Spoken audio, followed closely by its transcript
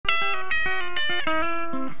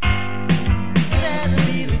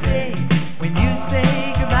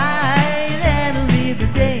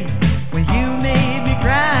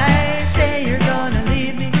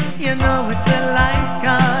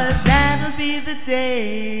the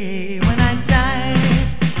day when I die.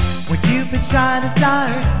 When Cupid shot a star,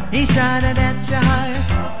 he shot it at your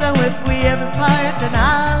heart. So if we ever part, then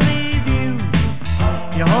I'll leave you.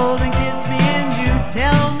 You hold and kiss me and you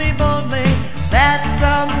tell me boldly that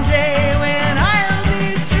someday when I'll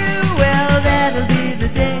be true, well, that'll be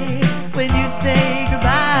the day when you say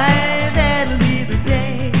goodbye. That'll be the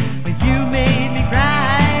day when you made me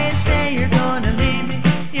cry. Say you're gonna leave me,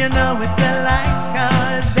 you know it's a lie,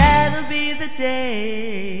 'cause that'll be the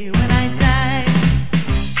day when I die.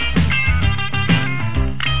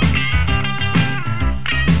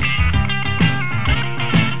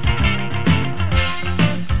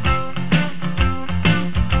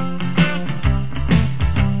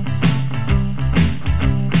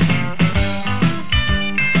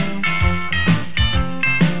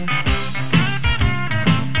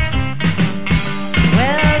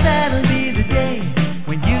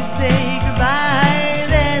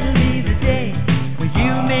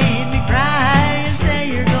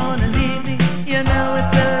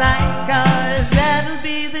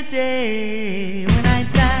 Day when I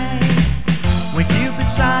die. When Cupid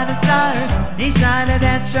shot a star, he shot it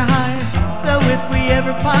at your heart. So if we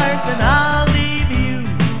ever part, then I'll leave you.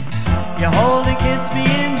 You hold and kiss me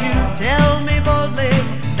in